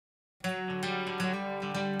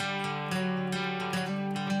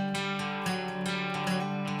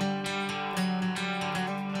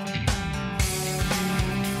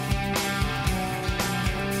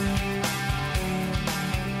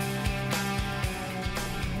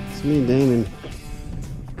So me and Damon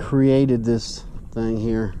created this thing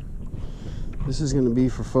here. This is going to be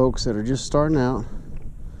for folks that are just starting out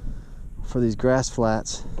for these grass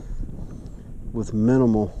flats with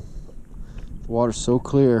minimal. The water's so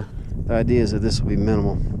clear. The idea is that this will be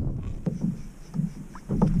minimal.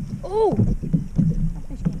 Oh! That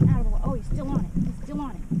fish came out of the water. Oh, he's still on it. He's still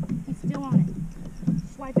on it. He's still on it.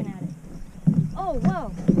 Swiping at it. Oh,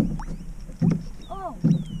 whoa. Oh,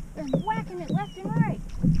 they're whacking it left and right.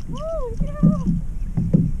 Oh, no.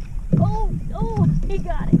 Oh, he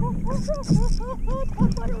got it.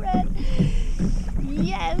 What a red.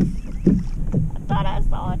 Yes. I thought I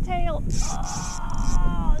saw a tail.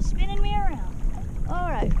 Oh, spinning me around. All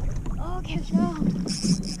right. Okay, Joe.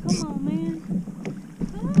 Come on, man.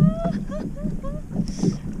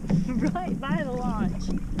 Right by the launch.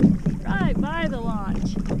 Right by the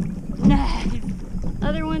launch. Nice.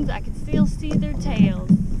 Other ones, I can still see their tails.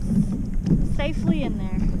 Safely in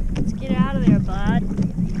there. Let's get out of there, bud.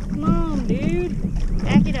 Come on, dude.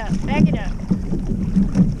 Back it up. Back it up.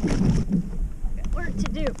 Got work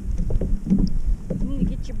to do. You need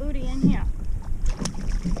to get your booty in here.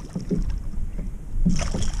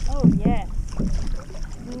 Oh, yes.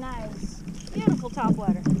 Nice. Beautiful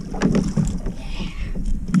topwater. Yeah.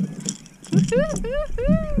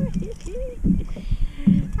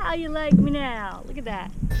 How you like me now? Look at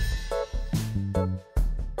that.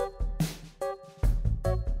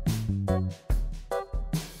 I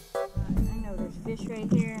know there's fish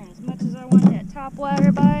right here, and as much as I want that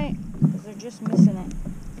topwater bite, they're just missing it.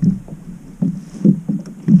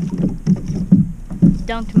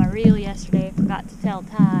 Dunked my reel yesterday, forgot to tell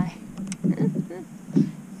Ty.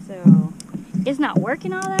 So, it's not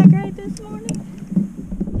working all that great this morning.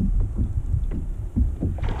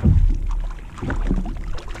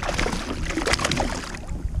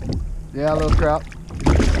 Yeah, a little trout.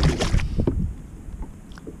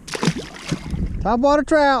 Topwater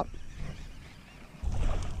trout.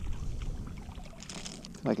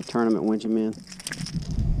 Like a tournament winching man.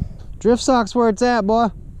 Drift sock's where it's at, boy.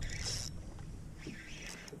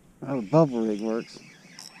 How the bubble rig works.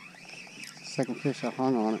 Second fish I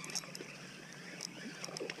hung on it.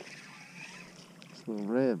 It's a little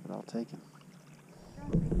red, but I'll take it.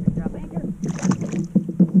 Drop anchor.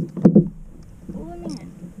 Pull him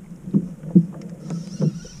in.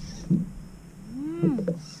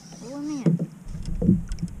 Pull him in.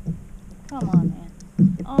 Come on, man.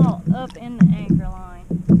 All up in the anchor line.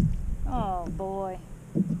 Oh boy.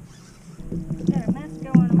 We got a mess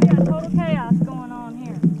going. We got total chaos going on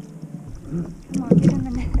here. Come on, get in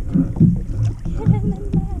the net. Get in the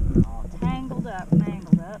net. All tangled up,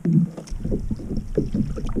 mangled up.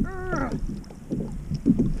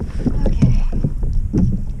 Okay.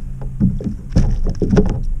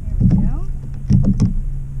 There we go.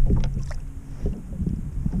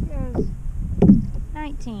 There's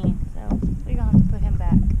 19, so we're gonna have to put him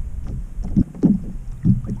back.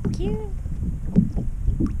 Cute.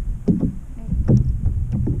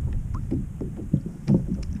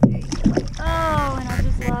 Oh, and I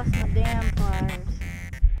just lost my damn pliers.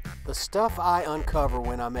 The stuff I uncover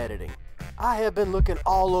when I'm editing. I have been looking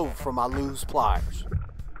all over for my loose pliers.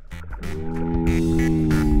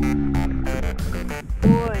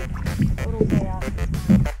 Boy, total chaos.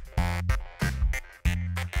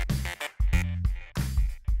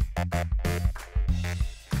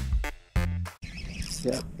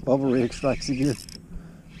 Yeah, bubble rig strikes again.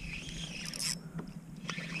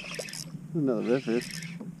 Another redfish.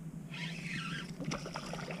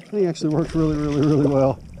 Thing actually works really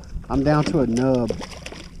well. I'm down to a nub.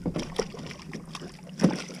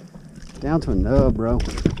 Down to a nub, bro.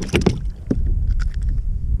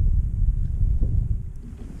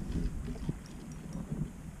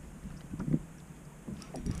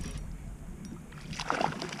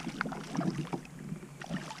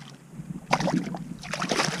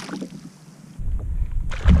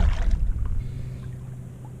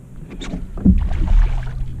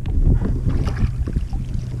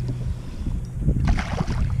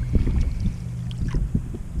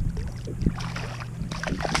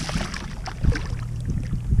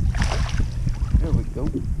 There we go.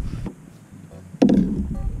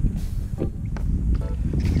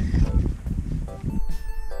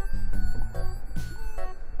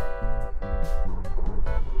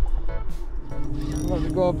 I'm about to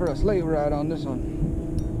go up for a sleigh ride on this one.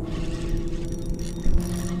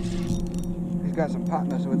 He's got some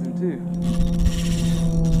partners with him too.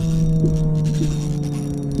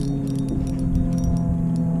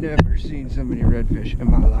 Never seen so many redfish in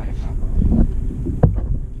my life.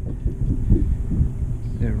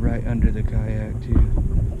 They're right under the kayak too.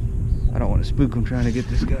 I don't want to spook them trying to get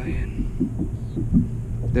this guy in.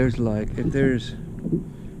 There's like, if there's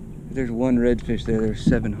one redfish there, there's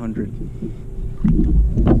 700.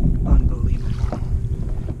 Unbelievable.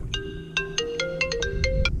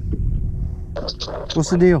 What's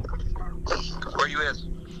the deal? Where you at?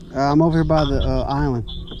 I'm over here by the island.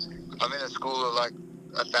 I'm in a school of like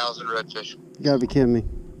 1,000 redfish. You gotta be kidding me.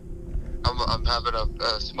 I'm having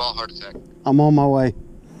a small heart attack. I'm on my way.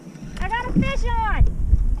 I got a fish on.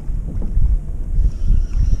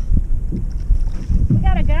 We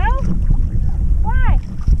gotta go? Why?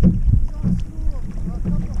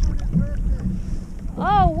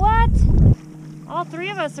 Oh, what? All three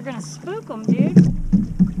of us are gonna spook them, dude.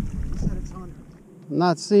 I'm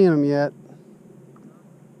not seeing them yet.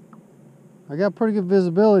 I got pretty good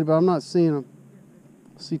visibility, but I'm not seeing them.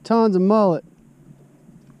 I see tons of mullet.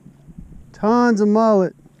 Tons of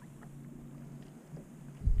mullet.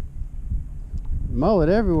 Mullet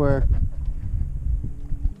everywhere.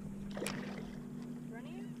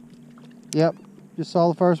 Yep, just saw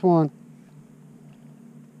the first one.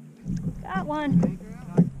 Got one.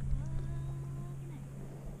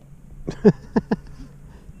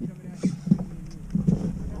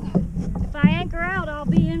 If I anchor out, I'll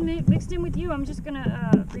be mixed in with you. I'm just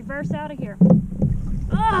gonna reverse out of here.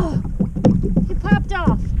 Oh, he popped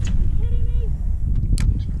off. Kidding me?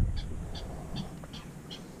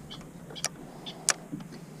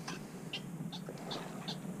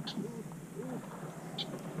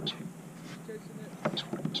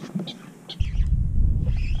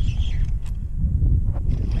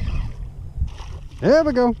 There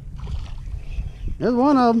we go. There's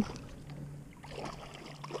one of them.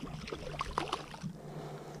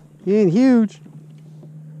 He ain't huge.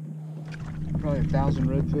 Probably 1,000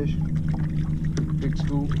 redfish. Big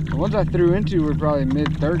school. The ones I threw into were probably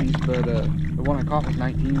mid-30s, but the one I caught was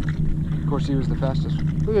 19. Of course, he was the fastest.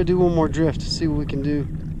 We're gonna do one more drift to see what we can do.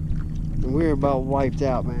 And we're about wiped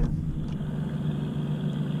out, man.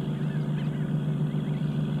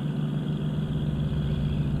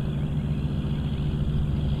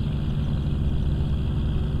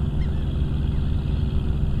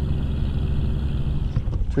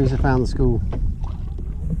 Teresa found the school.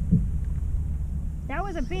 That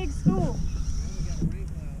was a big school.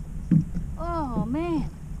 Oh man.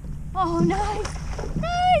 Oh nice.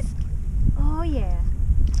 Nice. Oh yeah.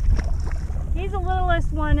 He's the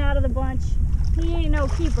littlest one out of the bunch. He ain't no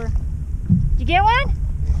keeper. Did you get one?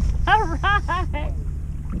 All right.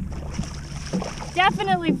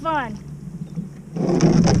 Definitely fun.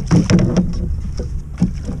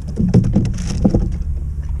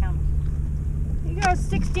 Here you go,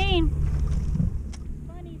 16.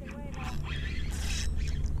 Fun either way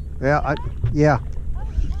though. Yeah.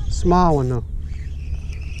 Small one though.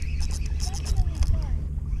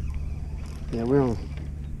 Yeah, we're on.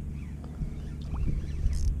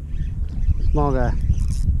 Small guy.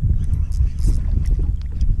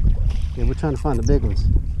 Yeah, we're trying to find the big ones.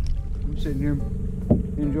 I'm sitting here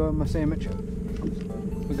enjoying my sandwich.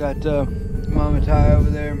 We got Mama Ty over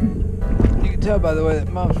there. You can tell by the way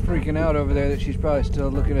that Mom's freaking out over there that she's probably still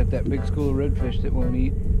looking at that big school of redfish that won't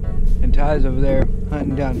eat. And Ty's over there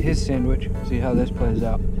hunting down his sandwich. See how this plays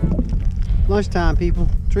out. Lunchtime, people.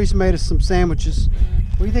 Teresa made us some sandwiches.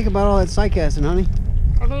 What do you think about all that sight casting, honey?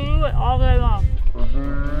 I could do it all day long.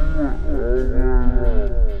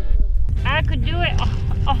 I could do it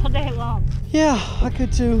all day long. Yeah, I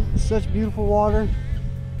could too. Such beautiful water.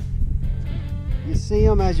 You see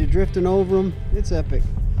them as you're drifting over them. It's epic.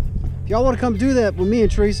 If y'all want to come do that with me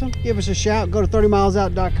and Teresa, give us a shout. Go to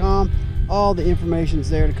 30milesout.com. All the information's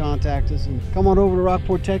there to contact us. And come on over to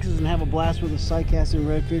Rockport, Texas and have a blast with us sight casting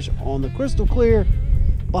redfish on the crystal clear,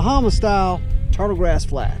 Bahama style turtle grass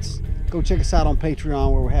flats. Go check us out on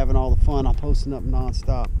Patreon where we're having all the fun. I'm posting up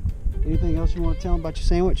nonstop. Anything else you want to tell them about your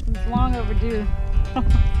sandwich? It's long overdue.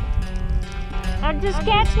 I just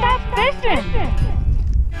can't stop fishing.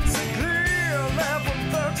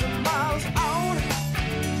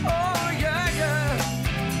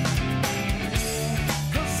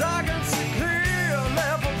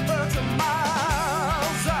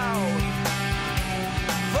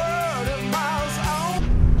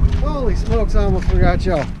 Holy smokes, I almost forgot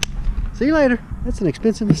y'all. See you later. That's an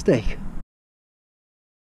expensive mistake.